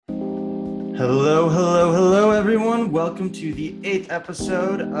Hello, hello, hello, everyone. Welcome to the 8th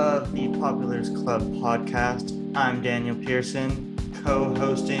episode of the Populars Club podcast. I'm Daniel Pearson,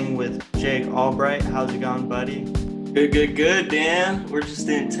 co-hosting with Jake Albright. How's it going, buddy? Good, Dan. We're just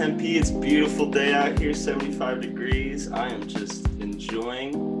in Tempe. It's a beautiful day out here, 75 degrees. I am just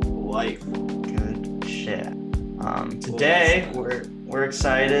enjoying life. Good shit. Today, we're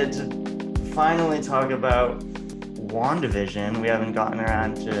excited to finally talk about WandaVision. We haven't gotten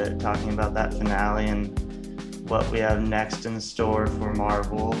around to talking about that finale and what we have next in store for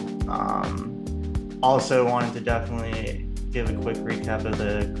Marvel. Also wanted to definitely give a quick recap of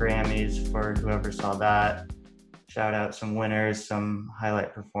the Grammys for whoever saw that. Shout out some winners, some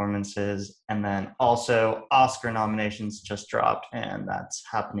highlight performances, and then also Oscar nominations just dropped, and that's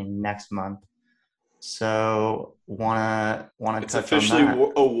happening next month. So wanna It's touch officially on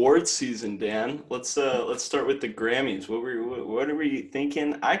that. award season, Dan. Let's start with the Grammys. What are we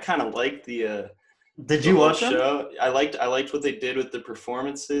thinking? I kind of liked Did the you whole watch them? show. I liked what they did with the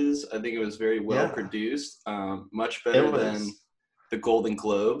performances. I think it was very well produced. Much better than the Golden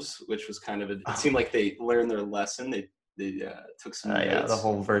Globes, which was kind of it seemed like they learned their lesson. They took some notes. The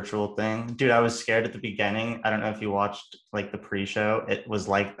whole virtual thing. Dude, I was scared at the beginning. I don't know if you watched like the pre-show. It was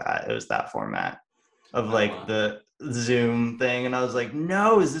like that. It was that format of like the Zoom thing. And I was like,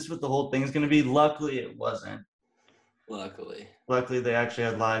 no, is this what the whole thing's going to be? Luckily, it wasn't. Luckily, they actually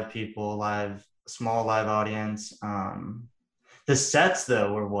had live people, small live audience. The sets,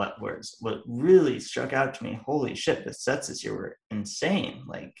 though, were what really struck out to me. Holy shit, the sets this year were insane.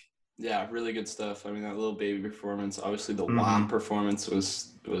 Like, yeah, really good stuff. I mean, that little baby performance, obviously the WAP performance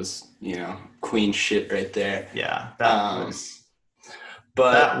was queen shit right there. Yeah, that was.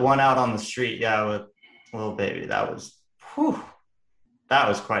 But that one out on the street, with little baby, that was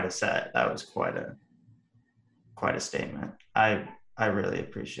quite a set. That was quite a statement. I really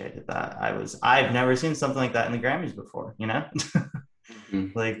appreciated that. I've never seen something like that in the Grammys before, you know?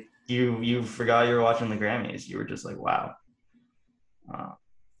 Like you forgot you were watching the Grammys. You were just like, wow.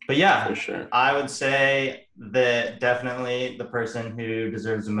 But yeah, for sure. I would say that definitely the person who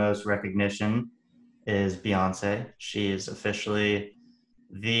deserves the most recognition is Beyonce. She is officially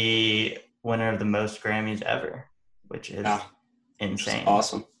the winner of the most Grammys ever, which is insane.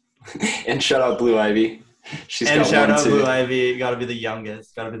 Awesome. And shout out Blue Ivy. Blue Ivy. Got to be the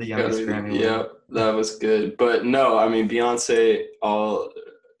youngest. Grammy. Yeah, that was good. But no, I mean, Beyonce, all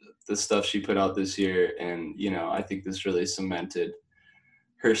the stuff she put out this year, and I think this really cemented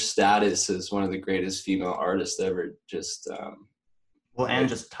her status as one of the greatest female artists ever. Just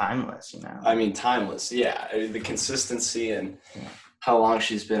just timeless, I mean, timeless. Yeah, I mean, the consistency and how long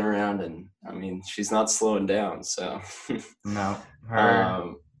she's been around, and I mean, she's not slowing down. So no,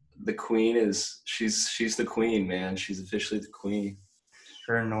 the queen she's the queen, man. She's officially the queen.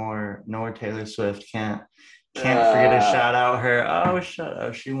 Her nor Taylor Swift can't forget to shout out her. Oh, shut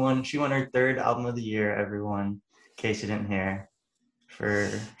up! She won her 3rd album of the year. Everyone, in case you didn't hear. For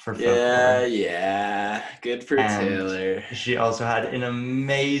good for Taylor. She also had an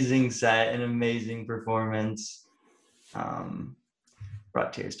amazing set, an amazing performance.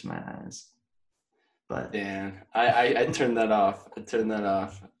 Brought tears to my eyes. But Dan, I turned that off.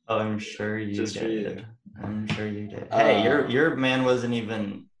 Oh, I'm sure you did. I'm sure you did. Hey, your man wasn't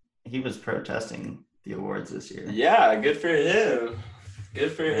even. He was protesting the awards this year. Yeah, good for him.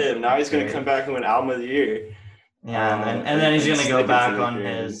 Now he's gonna come back and win album of the year. Yeah, and then he's gonna go back on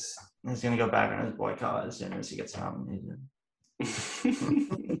his. He's gonna go back on his boycott as soon as he gets nominated.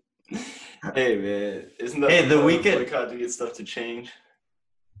 Hey man, isn't that the Weeknd boycott to get stuff to change?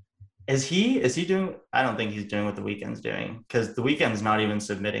 Is he doing? I don't think he's doing what the Weeknd's doing, because the Weeknd's not even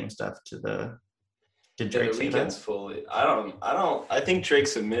submitting stuff to the. Did Drake the Weeknd's fully? I think Drake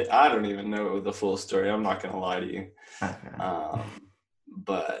submit. I don't even know the full story. I'm not gonna lie to you. Okay.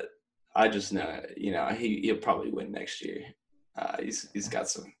 But I just know, he'll probably win next year. He's got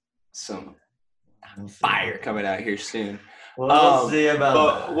some fire coming out here soon. We'll see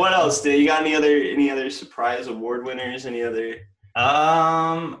about that. What else? You got any other surprise award winners? Any other?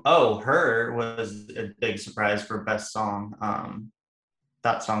 Her was a big surprise for best song.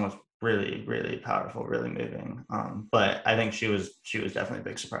 That song was really, really powerful, really moving. But I think she was definitely a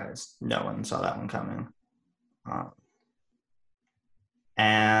big surprise. No one saw that one coming.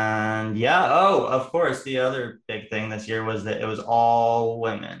 And of course, the other big thing this year was that it was all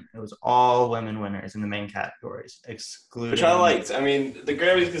women. It was all women winners in the main categories, excluding. Which I liked. I mean, the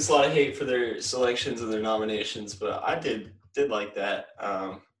Grammys gets a lot of hate for their selections and their nominations, but I did like that.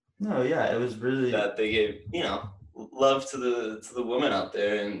 It was really that they gave love to the women out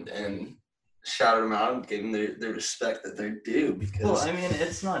there, and shouted them out and gave them the respect that they're due. Because well, I mean,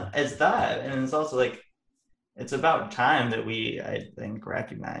 it's that, and it's also like it's about time that we, I think,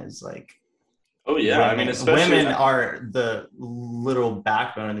 recognize like oh yeah, women, I mean, especially women are the literal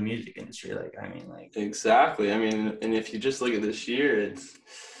backbone of the music industry. Like, I mean, like exactly. I mean, and if you just look at this year,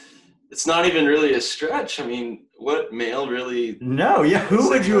 it's not even really a stretch. I mean, what male really? no, yeah, who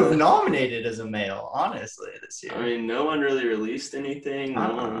would you have nominated as a male, honestly, this year? I mean, no one really released anything.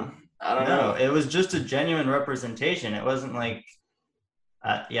 No one. I don't know. It was just a genuine representation. It wasn't like,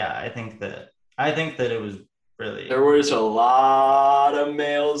 yeah, I think that it was really. There was a lot of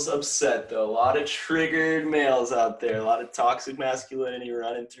males upset, though. A lot of triggered males out there. A lot of toxic masculinity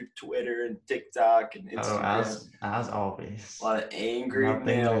running through Twitter and TikTok and Instagram. As always. A lot of angry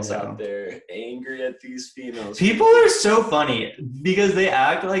males out there, angry at these females. People are so funny because they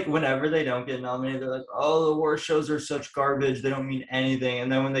act like whenever they don't get nominated, they're like, oh, the award shows are such garbage. They don't mean anything.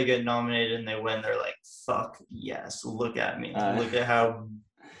 And then when they get nominated and they win, they're like, fuck yes, look at me. Look at how...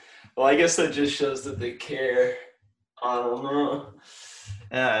 Well, I guess that just shows that they care. I don't know.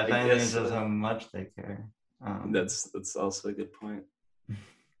 Yeah, if anything, it shows how much they care. That's also a good point.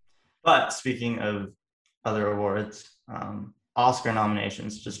 But speaking of other awards, Oscar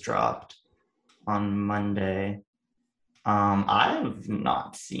nominations just dropped on Monday. I have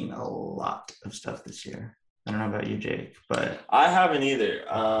not seen a lot of stuff this year. I don't know about you, Jake, but I haven't either.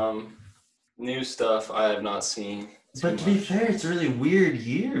 New stuff I have not seen. But to be fair, it's a really weird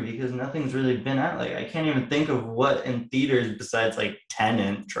year because nothing's really been out. Like, I can't even think of what in theaters besides like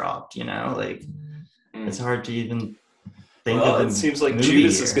Tenet dropped, you know? Like, it's hard to even think of it. It seems like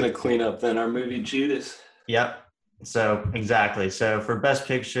Judas is going to clean up then, our movie Judas. Yep. So, exactly. So, for Best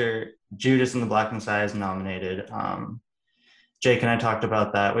Picture, Judas and the Black Messiah is nominated. Jake and I talked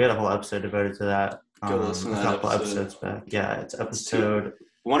about that. We had a whole episode devoted to that. Go listen to that couple episodes back. Yeah, it's episode...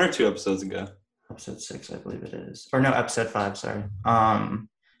 1 or 2 episodes ago. Episode 6, I believe it is. Or no, episode 5, sorry.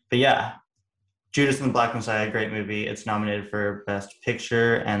 But yeah, Judas and the Black Messiah, great movie. It's nominated for Best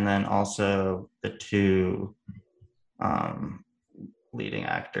Picture and then also the 2 leading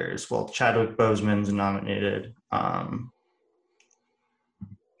actors. Well, Chadwick Boseman's nominated.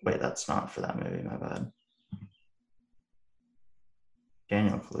 Wait, that's not for that movie, my bad.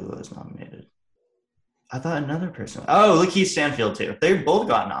 Daniel Kaluuya is nominated. I thought another person. Oh, Lakeith Stanfield too. They both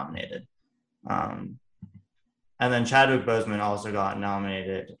got nominated. And then Chadwick Boseman also got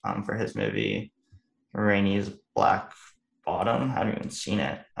nominated for his movie Rainey's Black Bottom. I haven't even seen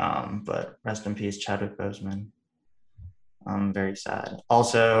it, but rest in peace, Chadwick Boseman. Very sad.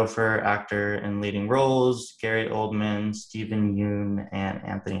 Also for actor in leading roles, Gary Oldman, Stephen Yeun, and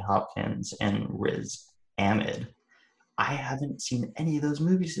Anthony Hopkins, and Riz Ahmed. I haven't seen any of those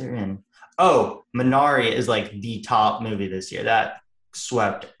movies they're in. Oh, Minari is like the top movie this year. That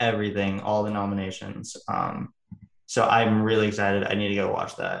swept everything, all the nominations. So I'm really excited. I need to go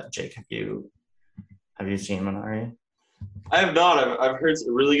watch that. Jake, have you seen Minari? I have not. I've heard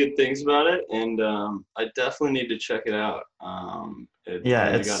some really good things about it, and I definitely need to check it out.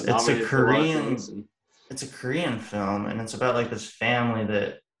 It's a Korean film, and it's about like this family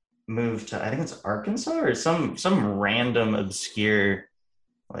that moved to, I think it's Arkansas or some random obscure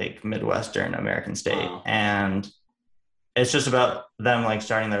like Midwestern American state. Wow. And it's just about them like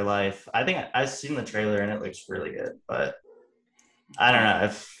starting their life. I think I've seen the trailer and it looks really good, but I don't know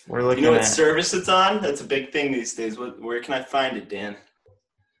if we're looking. You know what service it's on? That's a big thing these days. Where can I find it, Dan?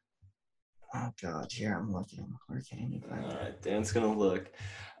 Oh God, here I'm looking. Where can you find it? All right, Dan's gonna look.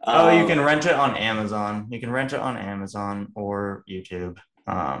 You can rent it on Amazon. You can rent it on Amazon or YouTube.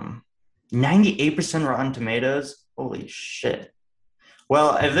 98% Rotten Tomatoes. Holy shit.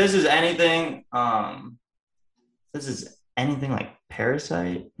 Well, if this is anything, like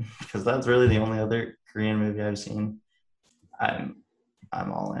Parasite, because that's really the only other Korean movie I've seen, I'm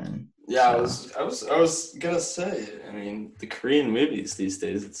all in. Yeah, so. I was gonna say, I mean, the Korean movies these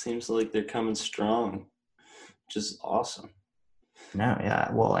days, it seems like they're coming strong, which is awesome. No, yeah.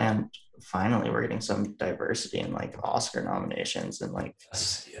 Well, and finally we're getting some diversity in like Oscar nominations and like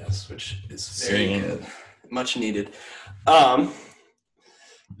yes, which is very good. Much needed.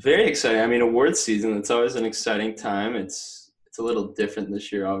 Very exciting. I mean, awards season, it's always an exciting time. It's a little different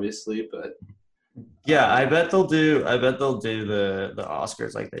this year, obviously, but yeah, I bet they'll do the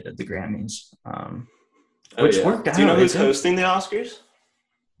Oscars like they did the Grammys. Which worked out. Do you know who's hosting the Oscars?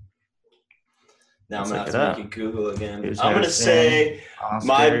 Now I'm going to have to make you Google again. I'm going to say Oscars.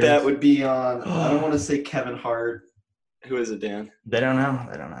 My bet would be on, I don't want to say Kevin Hart. Who is it, Dan? They don't know.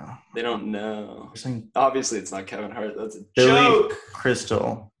 They don't know. Obviously, it's not Kevin Hart. That's a Billy joke.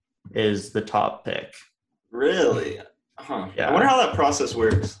 Crystal is the top pick. Really? Huh. Yeah. I wonder how that process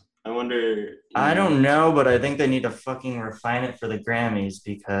works. I wonder. I don't know, but I think they need to fucking refine it for the Grammys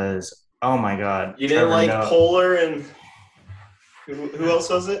because, oh my God, You didn't Trevor like Noah. Polar and who else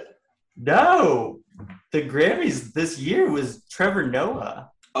was it? No, the Grammys this year was Trevor Noah,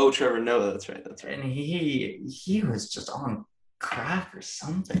 Oh, Trevor Noah. That's right. That's right. and he was just on crack or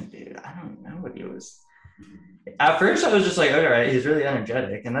something, dude. I don't know what he was. At first, I was just like, all right, he's really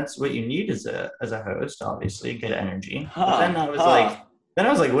energetic, and that's what you need as a host, obviously, good energy. But Huh? Huh? then I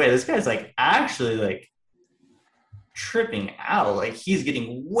was like, wait, this guy's like actually like tripping out. Like he's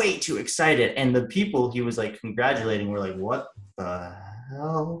getting way too excited, and the people he was like congratulating were like, what the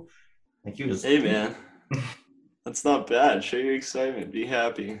hell? Like he was. Hey, man. That's not bad. Show your excitement. Be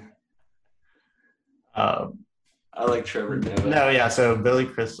happy. Um, I like Trevor Noah. no, yeah. So Billy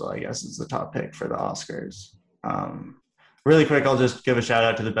Crystal, I guess, is the top pick for the Oscars. Really quick, I'll just give a shout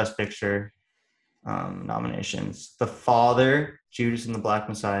out to the Best Picture nominations. The Father, Judas and the Black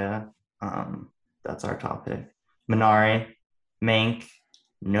Messiah. That's our top pick. Minari, Mank,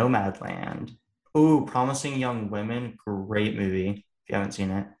 Nomadland. Ooh, Promising Young Women, great movie if you haven't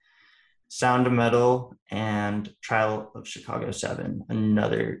seen it. Sound of Metal and Trial of Chicago 7,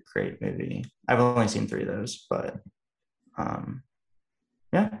 another great movie. I've only seen 3 of those, but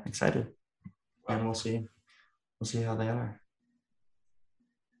yeah, excited. And we'll see how they are.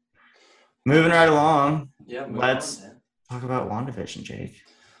 Moving right along. Yeah, Let's talk about WandaVision, Jake.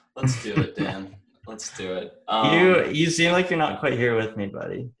 Let's do it, Dan. Let's do it. You seem like you're not quite here with me,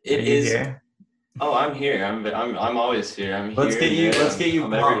 buddy. Are you here? Oh, I'm here. I'm always here. Let's get you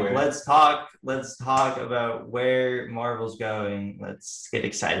pumped. Let's talk about where Marvel's going. Let's get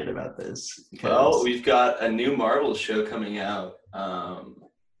excited about this. Well, we've got a new Marvel show coming out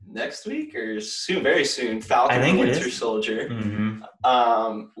next week or soon, very soon. Falcon and Winter Soldier,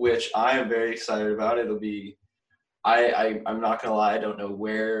 which I am very excited about. It'll be. I'm not gonna lie. I don't know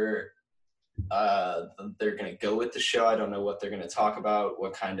where they're gonna go with the show. I don't know what they're gonna talk about.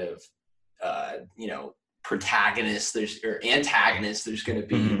 What kind of protagonist or antagonist there's going to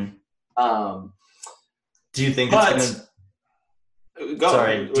be. Do you think it's going to?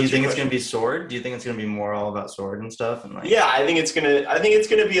 Sorry. Do you think it's going to be Sword? Do you think it's going to be more all about Sword and stuff? And yeah, I think it's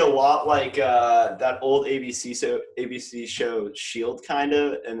gonna be a lot like that old ABC show Shield kind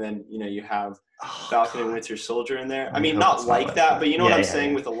of, and then you have Falcon and Winter Soldier in there. I mean, not like that, but you know what I'm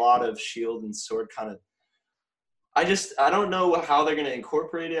saying, with a lot of Shield and Sword kind of. I don't know how they're going to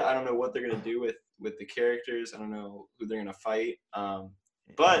incorporate it. I don't know what they're going to do with the characters. I don't know who they're going to fight.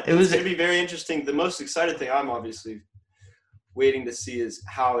 But it's going to be very interesting. The most exciting thing I'm obviously waiting to see is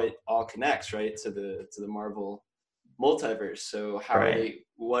how it all connects, right, to the Marvel multiverse. So how are they?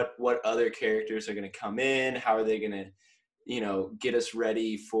 What other characters are going to come in? How are they going to, get us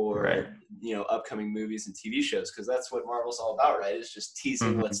ready for upcoming movies and TV shows? Because that's what Marvel's all about, right? It's just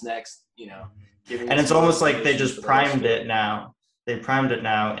teasing what's next, And it's almost like they just primed it now. They primed it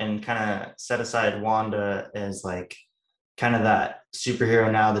now and kind of set aside Wanda as like kind of that superhero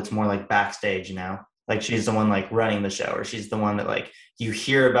now that's more like backstage, like she's the one like running the show, or she's the one that like you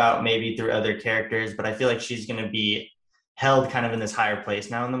hear about maybe through other characters, but I feel like she's going to be held kind of in this higher place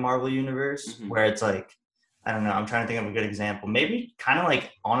now in the Marvel universe, where it's like, I don't know, I'm trying to think of a good example. Maybe kind of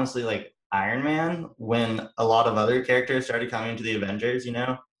like, honestly, like Iron Man, when a lot of other characters started coming to the Avengers,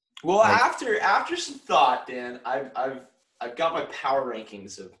 Well, like, after some thought, Dan, I've got my power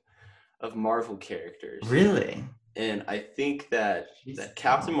rankings of Marvel characters. Really? And I think that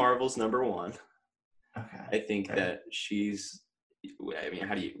Captain Marvel's number 1. Okay. I think that she's. I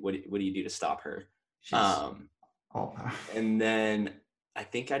mean, what do you do to stop her? She's all power. And then I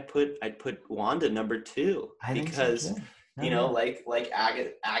think I'd put Wanda number 2 because so like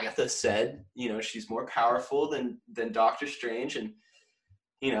Agatha said, she's more powerful than Doctor Strange, and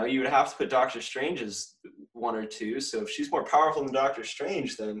you would have to put Doctor Strange as 1 or 2. So if she's more powerful than Doctor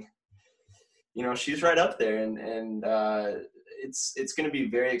Strange, then she's right up there, and it's going to be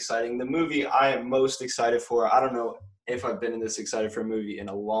very exciting. The movie I am most excited for, I don't know if I've been this excited for a movie in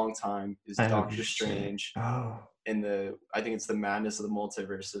a long time, is Doctor Strange. Oh. I think it's the Madness of the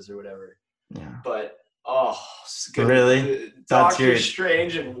Multiverses or whatever. Yeah. But really, Doctor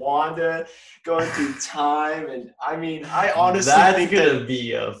Strange and Wanda going through time, and I mean, I honestly think that's gonna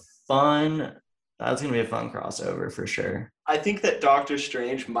be a fun crossover for sure. I think that Doctor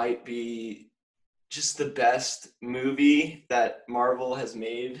Strange might be just the best movie that Marvel has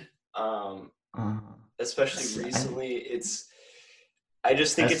made, especially recently. I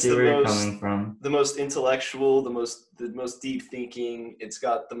just think it's the most intellectual, the most deep thinking. It's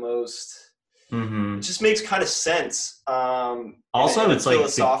got the most. It just makes kind of sense. Also, in it's a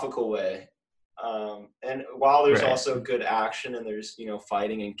philosophical way. And while there's Right. also good action and there's,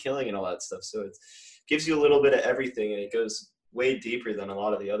 fighting and killing and all that stuff. So it gives you a little bit of everything, and it goes way deeper than a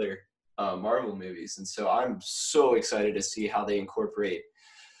lot of the other Marvel movies. And so I'm so excited to see how they incorporate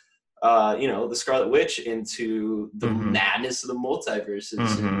the Scarlet Witch into the madness of the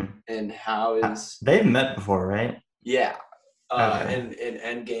multiverses and how is they've met before, right? Yeah. Okay. In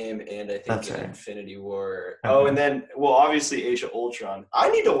Endgame and I think That's in right. Infinity War. Okay. Oh, and then obviously Age of Ultron. I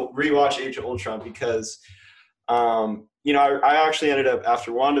need to rewatch Age of Ultron because I actually ended up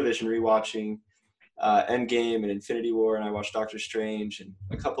after WandaVision rewatching Endgame and Infinity War, and I watched Doctor Strange and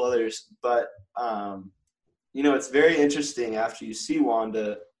a couple others. But it's very interesting after you see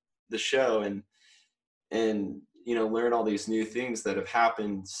Wanda, the show, and learn all these new things that have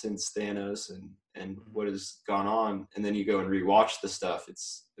happened since Thanos and what has gone on, and then you go and rewatch the stuff.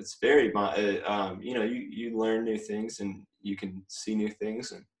 It's very you learn new things and you can see new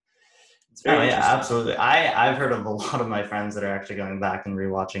things, and it's very interesting. Absolutely. I've heard of a lot of my friends that are actually going back and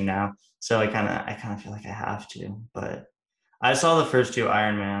rewatching now, so I kind of feel like I have to. But I saw the first two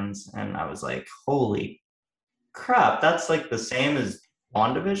Iron Mans and I was like, holy crap, that's like the same as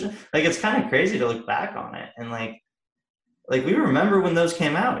WandaVision. Like, it's kind of crazy to look back on it and like we remember when those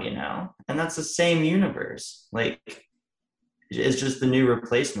came out, and that's the same universe. Like, it's just the new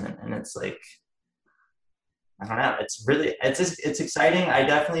replacement, and it's like, I don't know. It's exciting. I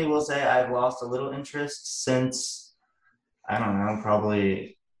definitely will say I've lost a little interest since, I don't know,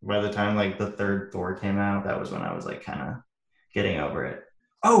 probably by the time like the third Thor came out. That was when I was like kind of getting over it.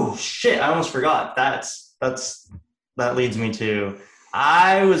 Oh shit! I almost forgot. That leads me to,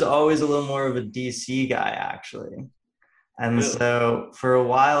 I was always a little more of a DC guy actually. And Really? So for a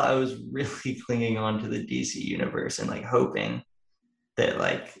while, I was really clinging on to the DC universe and like hoping that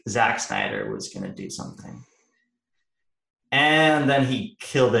like Zack Snyder was going to do something. And then he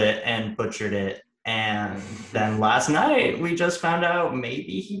killed it and butchered it. And then last night, we just found out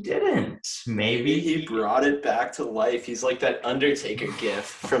maybe he didn't. Maybe he brought it back to life. He's like that Undertaker gif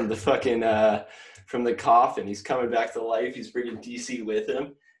from the fucking, from the coffin. He's coming back to life. He's bringing DC with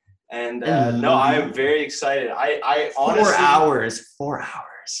him. And no, I'm very excited. I honestly 4 hours.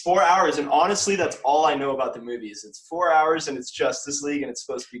 4 hours, and honestly, that's all I know about the movies. It's 4 hours, and it's Justice League, and it's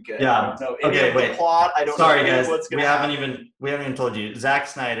supposed to be good. Yeah. I don't know any of the plot. I don't know any of what's going to happen. We haven't even told you. Zack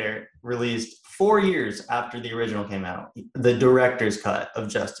Snyder released 4 years after the original came out the director's cut of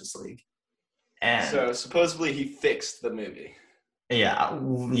Justice League, and so supposedly he fixed the movie.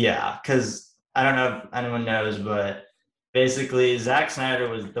 Yeah, because I don't know if anyone knows, but basically Zack Snyder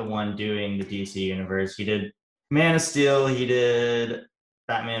was the one doing the DC universe. He did Man of Steel, he did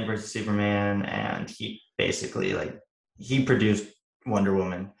Batman versus Superman, and he basically he produced Wonder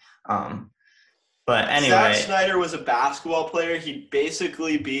Woman. But anyway, Zack Snyder was a basketball player. He'd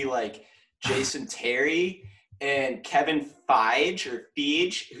basically be like Jason Terry, and Kevin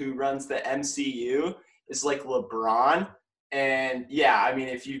Feige, who runs the MCU, is like LeBron. And yeah, I mean,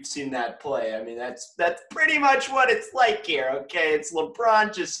 if you've seen that play, I mean, that's pretty much what it's like here. Okay, it's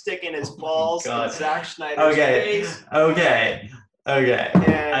LeBron just sticking his balls in Zack Snyder's face. Okay.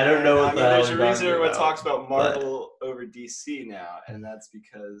 And, I don't know what there's a reason everyone talks about Marvel over DC now, and that's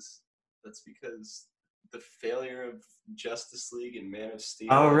because the failure of Justice League and Man of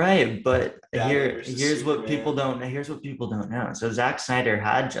Steel. All right, but here's what people don't know. So Zack Snyder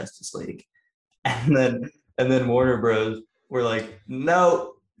had Justice League, and then Warner Bros. Were like,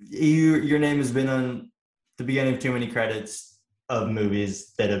 no, your name has been on the beginning of too many credits of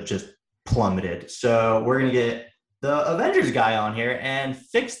movies that have just plummeted. So we're gonna get the Avengers guy on here and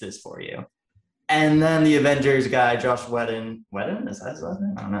fix this for you. And then the Avengers guy, Josh Whedon, is that his last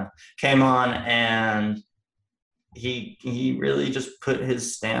name? I don't know. Came on and he really just put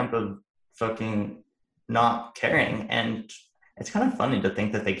his stamp of fucking not caring. And it's kind of funny to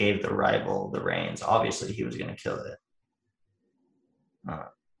think that they gave the rival the reins. Obviously, he was gonna kill it.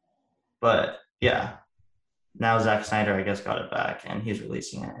 But yeah, now Zack Snyder, I guess, got it back and he's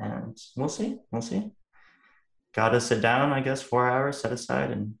releasing it, and we'll see. Gotta sit down, I guess, 4 hours set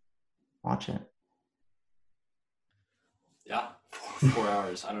aside and watch it. Yeah, 4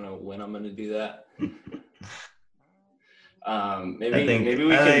 hours. I don't know when I'm gonna do that.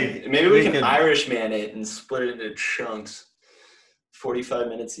 Maybe we can Irishman it and split it into chunks, 45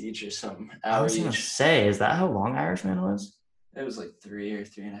 minutes each or something. I was gonna say, is that how long Irishman was? It was like 3 or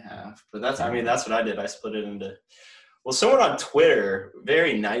 3.5, but that's what I did. I split it into, someone on Twitter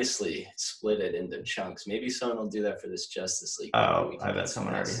very nicely split it into chunks. Maybe someone will do that for this Justice League. Oh, I bet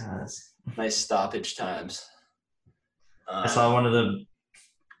someone already has. Nice stoppage times. I saw one of the,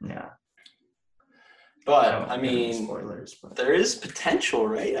 yeah. But I mean, spoilers. But there is potential,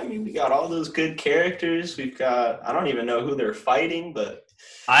 right? I mean, we got all those good characters. We've got, I don't even know who they're fighting, but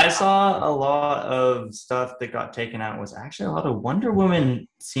I saw a lot of stuff that got taken out was actually a lot of Wonder Woman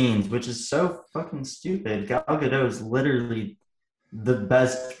scenes, which is so fucking stupid. Gal Gadot is literally the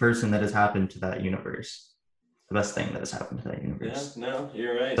best person that has happened to that universe. The best thing that has happened to that universe. yeah, no,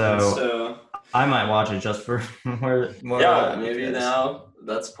 you're right. So I might watch it just for more. Yeah, maybe now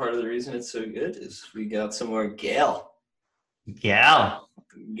that's part of the reason it's so good is we got some more Gal. Gal.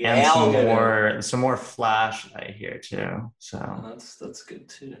 And Gal some more Flash I hear too. So that's good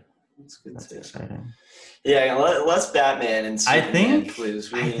too. That's exciting. Yeah, let's Batman and Superman,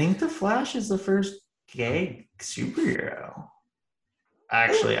 please. I think the Flash is the first gay superhero.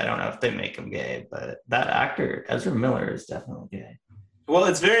 Actually, I don't know if they make him gay, but that actor, Ezra Miller, is definitely gay. Well,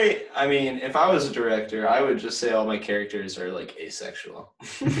 it's very, I mean, if I was a director, I would just say all my characters are like asexual.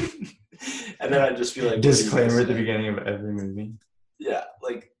 And then I'd just be like, disclaimer at the beginning of every movie. Yeah,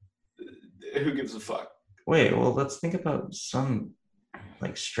 like, who gives a fuck? Wait, well, let's think about some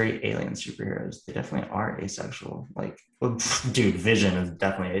like straight alien superheroes. They definitely are asexual. Like, well, dude, Vision is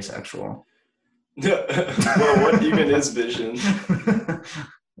definitely asexual. Well, what even is Vision?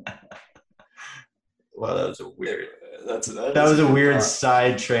 Well, that was a weird. That was a weird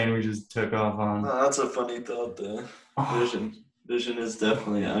side train we just took off on. No, that's a funny thought, though. Vision is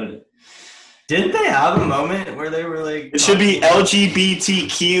definitely on it. Didn't they have a moment where they were like? It should be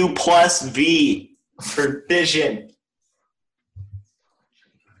LGBTQ plus V for Vision.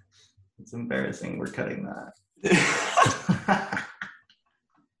 It's embarrassing. We're cutting that.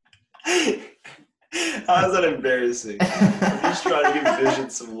 How is that embarrassing? I'm just trying to give Vision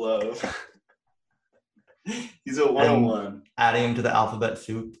some love. He's a 101. Adding him to the alphabet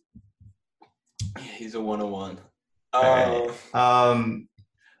soup. He's a 101. Right.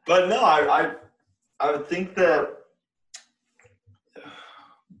 But no, I would think that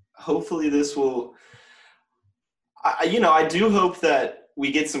hopefully this will. I do hope that we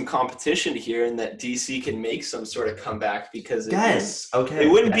get some competition here and that DC can make some sort of comeback because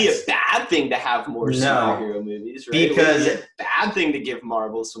it wouldn't be a bad thing to have more superhero movies, right? Because it wouldn't be a bad thing to give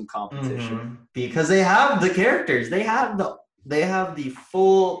Marvel some competition. Mm-hmm. Because they have the characters. They have the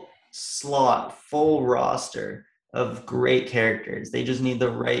full slot, full roster of great characters. They just need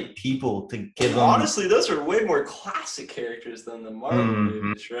the right people to give them. Honestly, those are way more classic characters than the Marvel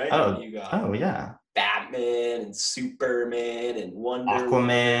movies, right? You got yeah. Batman and Superman and Wonder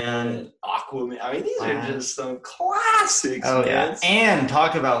Woman. Aquaman. I mean, these are just some classics. Oh, man. Yeah. And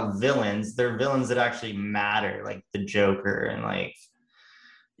talk about villains. They're villains that actually matter, like the Joker and like.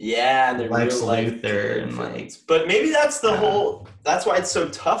 Yeah, and they're Lex Luthor and like. But maybe that's the whole. That's why it's so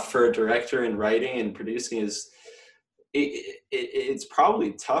tough for a director in writing and producing is. It's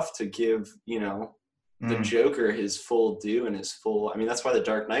probably tough to give the Joker his full due and his full. I mean, that's why The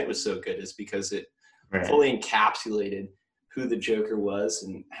Dark Knight was so good, is because it fully encapsulated who the Joker was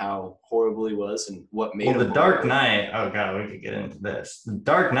and how horrible he was and what made him. The Dark Knight. Oh god, we could get into this. The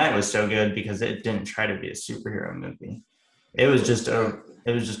Dark Knight was so good because it didn't try to be a superhero movie. It was just a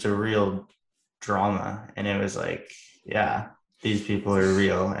real drama, and it was like, yeah, these people are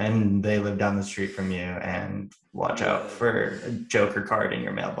real and they live down the street from you, and watch out for a Joker card in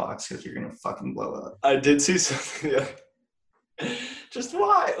your mailbox because you're gonna fucking blow up. I did see something. Yeah. Just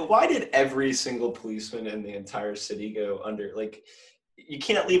why did every single policeman in the entire city go under? Like, you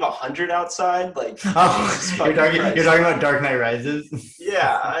can't leave 100 outside. Like, you're talking about Dark Knight Rises.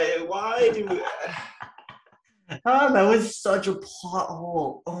 Yeah, why do we? Oh, that was such a plot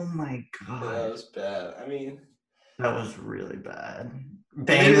hole. Oh my god. Yeah, that was bad. I mean, that was really bad.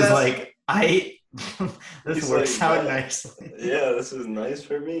 Bane was like, this works out nicely. Yeah, this is nice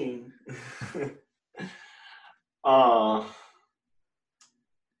for me.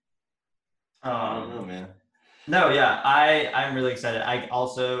 I don't know, man. No, yeah, I'm really excited. I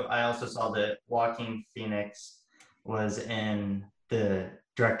also saw that Joaquin Phoenix was in the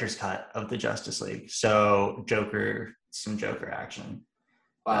director's cut of the Justice League. So some Joker action.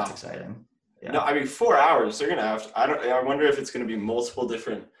 Wow. That's exciting. Yeah. No, I mean 4 hours. They're gonna have to. I wonder if it's gonna be multiple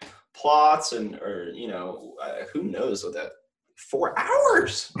different plots or who knows what that 4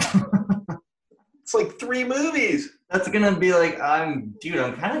 hours. It's like 3 movies. That's gonna be like I'm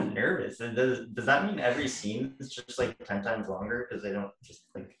kind of nervous. Does that mean every scene is just like 10 times longer because they don't just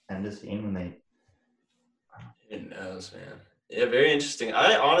like end a scene when they? Who knows, man. Yeah, very interesting.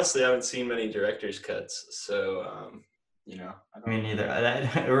 I honestly haven't seen many director's cuts, so Me neither.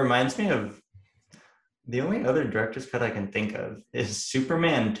 It reminds me of the only other director's cut I can think of is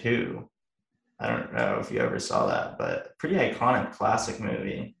Superman 2. I don't know if you ever saw that, but pretty iconic classic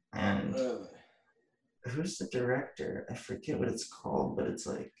movie. And who's the director? I forget what it's called, but it's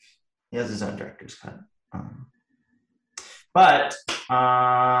like he has his own director's cut. Um, but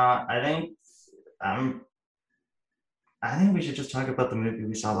um, I think we should just talk about the movie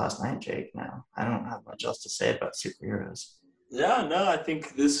we saw last night, Jake. Now I don't have much else to say about superheroes. Yeah, no, I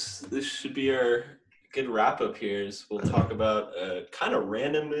think this should be our good wrap up here. Is we'll talk about a kind of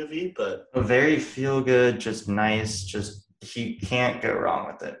random movie, but A very feel good, just nice, just you can't go wrong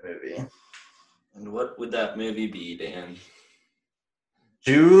with that movie. and what would that movie be, Dan?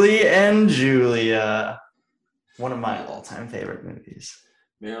 Julie and Julia, one of my all-time favorite movies.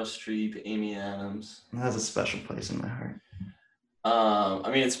 Meryl Streep, Amy Adams. It has a special place in my heart. I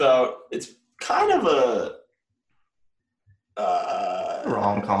mean, it's kind of a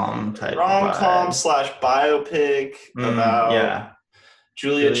rom-com type rom-com slash biopic about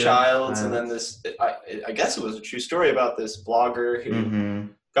Julia Childs, and then this I guess it was a true story about this blogger who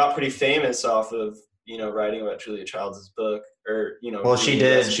got pretty famous off of writing about Julia Childs' book, or well, she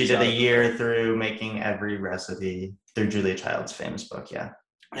did a year through making every recipe through Julia Childs' famous book.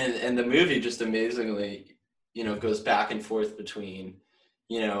 And the movie just amazingly goes back and forth between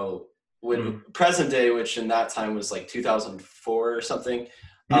when present day, which in that time was like 2004 or something.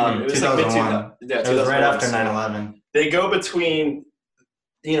 It was 2001. It was right after 9/11. They go between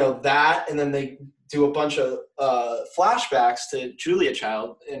that, and then they do a bunch of flashbacks to Julia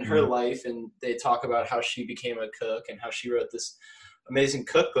Child in her life, and they talk about how she became a cook and how she wrote this amazing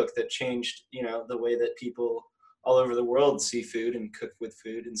cookbook that changed the way that people all over the world see food and cook with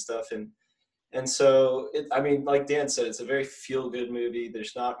food and stuff. And so I mean, like Dan said, it's a very feel good movie.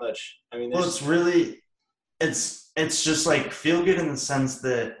 There's not much. I mean, it's just like feel good in the sense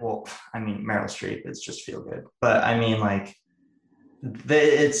that, well, I mean, Meryl Streep, it's just feel good, but I mean, like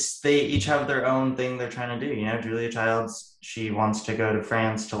they each have their own thing they're trying to do. Julia Childs, she wants to go to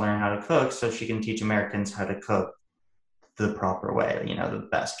France to learn how to cook so she can teach Americans how to cook the proper way, the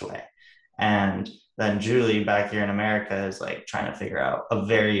best way. And then Julie back here in America is like trying to figure out a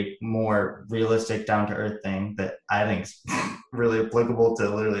very more realistic, down to earth thing that I think is really applicable to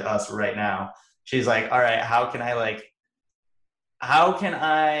literally us right now. She's like, all right, how can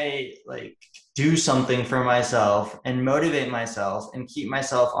I do something for myself and motivate myself and keep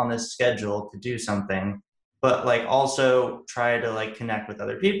myself on this schedule to do something, but like also try to like connect with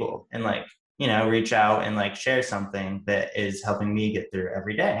other people and like, reach out and like share something that is helping me get through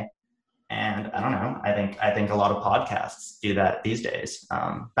every day. And I don't know, I think a lot of podcasts do that these days.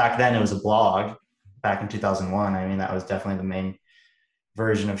 Back then it was a blog back in 2001. I mean, that was definitely the main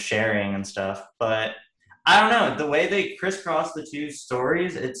version of sharing and stuff, but I don't know, the way they crisscross the two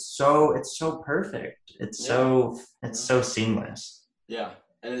stories, it's so perfect. It's so seamless. Yeah.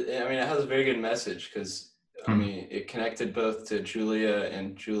 And it has a very good message because I mean, it connected both to Julia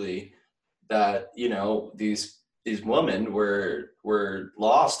and Julie that, these women were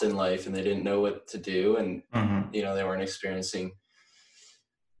lost in life and they didn't know what to do, and they weren't experiencing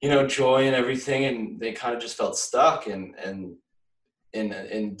joy and everything, and they kind of just felt stuck, and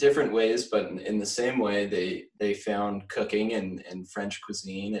in different ways, but in the same way they found cooking and French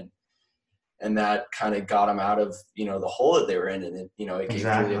cuisine, and that kind of got them out of the hole that they were in, and it gave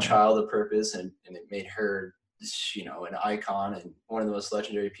Julia Child a purpose, and it made her an icon and one of the most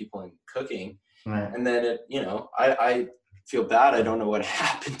legendary people in cooking. Right. And then I feel bad. I don't know what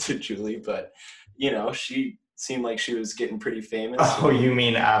happened to Julie, but she seemed like she was getting pretty famous. Oh, you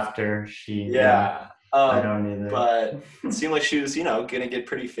mean after she? Yeah. I don't either. But it seemed like she was, gonna get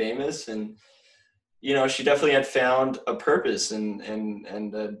pretty famous, and she definitely had found a purpose and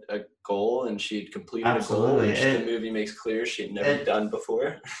a goal, and she'd completed a goal, which the movie makes clear she had never done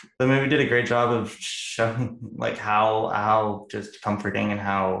before. The movie did a great job of showing like how just comforting and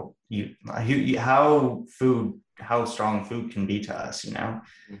how strong food can be to us, and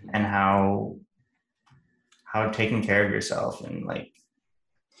how taking care of yourself and like.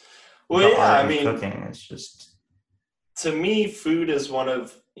 Well, yeah, I mean, cooking is just. To me, food is one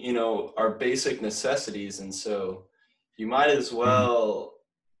of our basic necessities, and so you might as well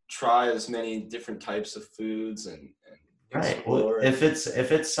try as many different types of foods and explore. Well, if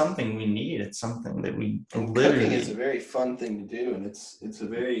it's something we need, it's something that we literally. Cooking is a very fun thing to do, and it's a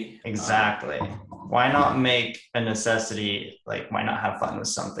very exactly. Why not make a necessity, like why not have fun with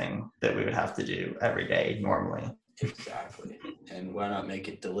something that we would have to do every day normally? Exactly. And why not make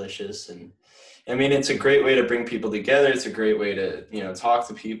it delicious? And I mean, it's a great way to bring people together. It's a great way to talk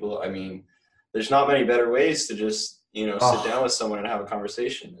to people. I mean, there's not many better ways to just sit down with someone and have a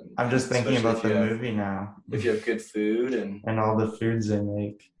conversation. And I'm just thinking about the movie now. If you have good food and all the foods they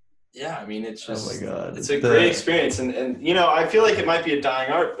make. Yeah, I mean, it's just, oh my God. It's a great experience. And I feel like it might be a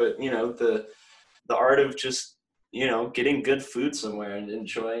dying art, but the the art of just, getting good food somewhere and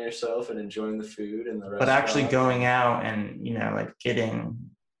enjoying yourself and enjoying the food and the restaurant. But actually going out and, like getting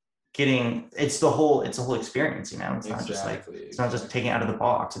it's the whole experience, it's not just like it's not just taking it out of the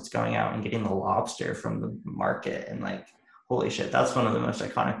box, it's going out and getting the lobster from the market and like, holy shit, that's one of the most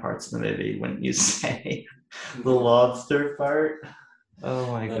iconic parts of the movie, wouldn't you say? The lobster part.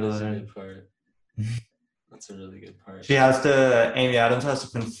 Oh my god, that is a good part. That's a really good part. Amy Adams has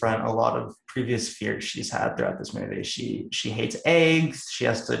to confront a lot of previous fears she's had throughout this movie. She hates eggs. She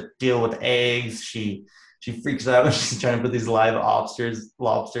has to deal with eggs. She freaks out when she's trying to put these live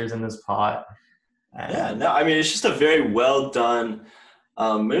lobsters in this pot. It's just a very well done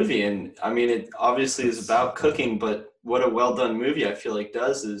movie. And I mean, it obviously is about cooking, but what a well done movie I feel like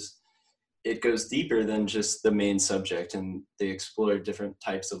does is it goes deeper than just the main subject, and they explore different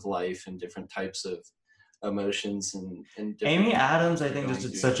types of life and different types of emotions and Amy Adams, I think, just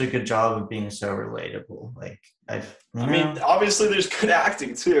did such a good job of being so relatable. Like, I mean, obviously there's good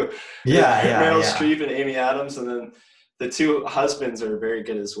acting too. Meryl Streep and Amy Adams, and then the two husbands are very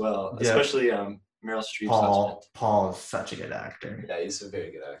good as well. Yeah. Especially Meryl Streep's husband. Paul is such a good actor. Yeah, he's a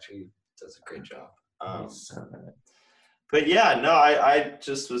very good actor. He does a great job. He's so good. But yeah, no, I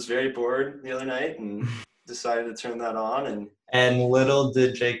just was very bored the other night and decided to turn that on, and little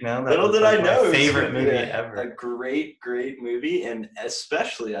did Jake know that. Little did I know, my favorite movie ever. A great movie, and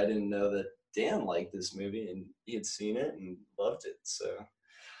especially I didn't know that Dan liked this movie and he had seen it and loved it. So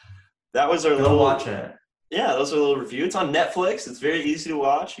that was our little watch it. Yeah, that was our little review. It's on Netflix. It's very easy to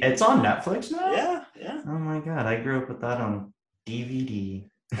watch. It's on Netflix now? Yeah. Oh my god, I grew up with that on DVD.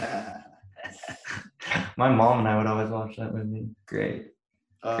 My mom and I would always watch that movie. Great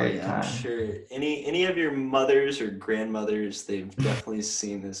time. I'm sure any of your mothers or grandmothers, they've definitely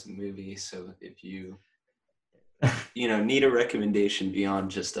seen this movie. So if you need a recommendation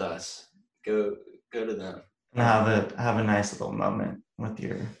beyond just us, go to them and have a nice little moment with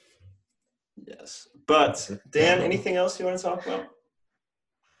your. Yes, but Dan, anything else you want to talk about?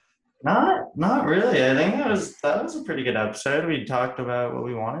 Not really. I think that was a pretty good episode. We talked about what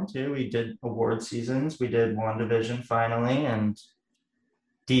we wanted to. We did award seasons. We did WandaVision finally, and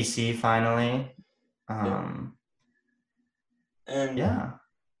DC finally.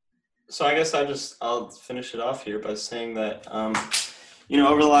 So I guess I'll finish it off here by saying that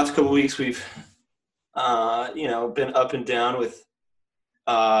over the last couple of weeks we've been up and down with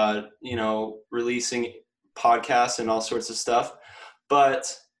releasing podcasts and all sorts of stuff,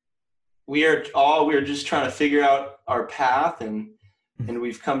 but we are just trying to figure out our path, and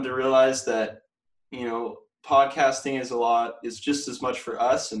we've come to realize that podcasting is just as much for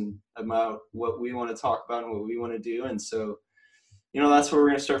us and about what we want to talk about and what we want to do. And so, that's what we're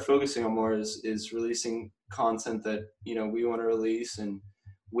going to start focusing on more is releasing content that, we want to release and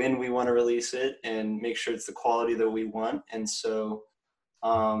when we want to release it and make sure it's the quality that we want. And so,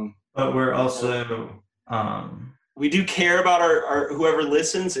 but we're also, we do care about our whoever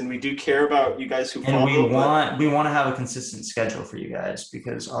listens, and we do care about you guys who follow. And we want to have a consistent schedule for you guys,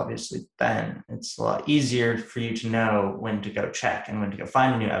 because obviously then it's a lot easier for you to know when to go check and when to go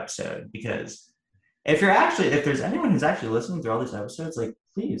find a new episode. Because if there's anyone who's actually listening through all these episodes, like,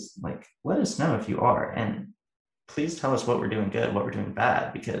 please, like, let us know if you are, and please tell us what we're doing good, what we're doing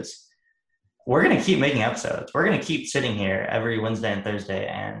bad, because we're going to keep making episodes. We're going to keep sitting here every Wednesday and Thursday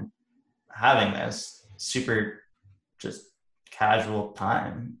and having this super just casual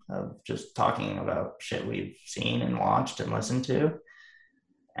time of just talking about shit we've seen and watched and listened to.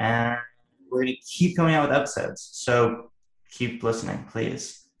 And we're going to keep coming out with episodes. So keep listening,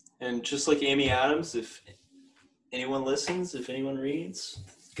 please. And just like Amy Adams, if anyone listens, if anyone reads,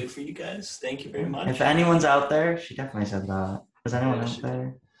 good for you guys. Thank you very much. If anyone's out there, she definitely said that. Is anyone out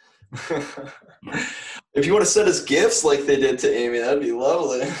there? If you want to send us gifts like they did to Amy, that'd be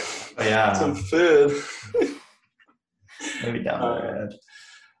lovely. Oh, yeah. Some food. Maybe down the road.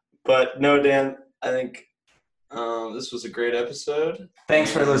 But no, Dan, I think this was a great episode.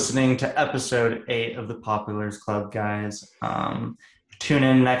 Thanks for listening to episode 8 of the Populars Club, guys. Tune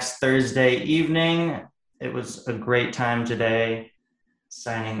in next Thursday evening. It was a great time today.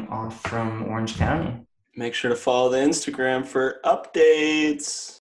 Signing off from Orange County. Make sure to follow the Instagram for updates.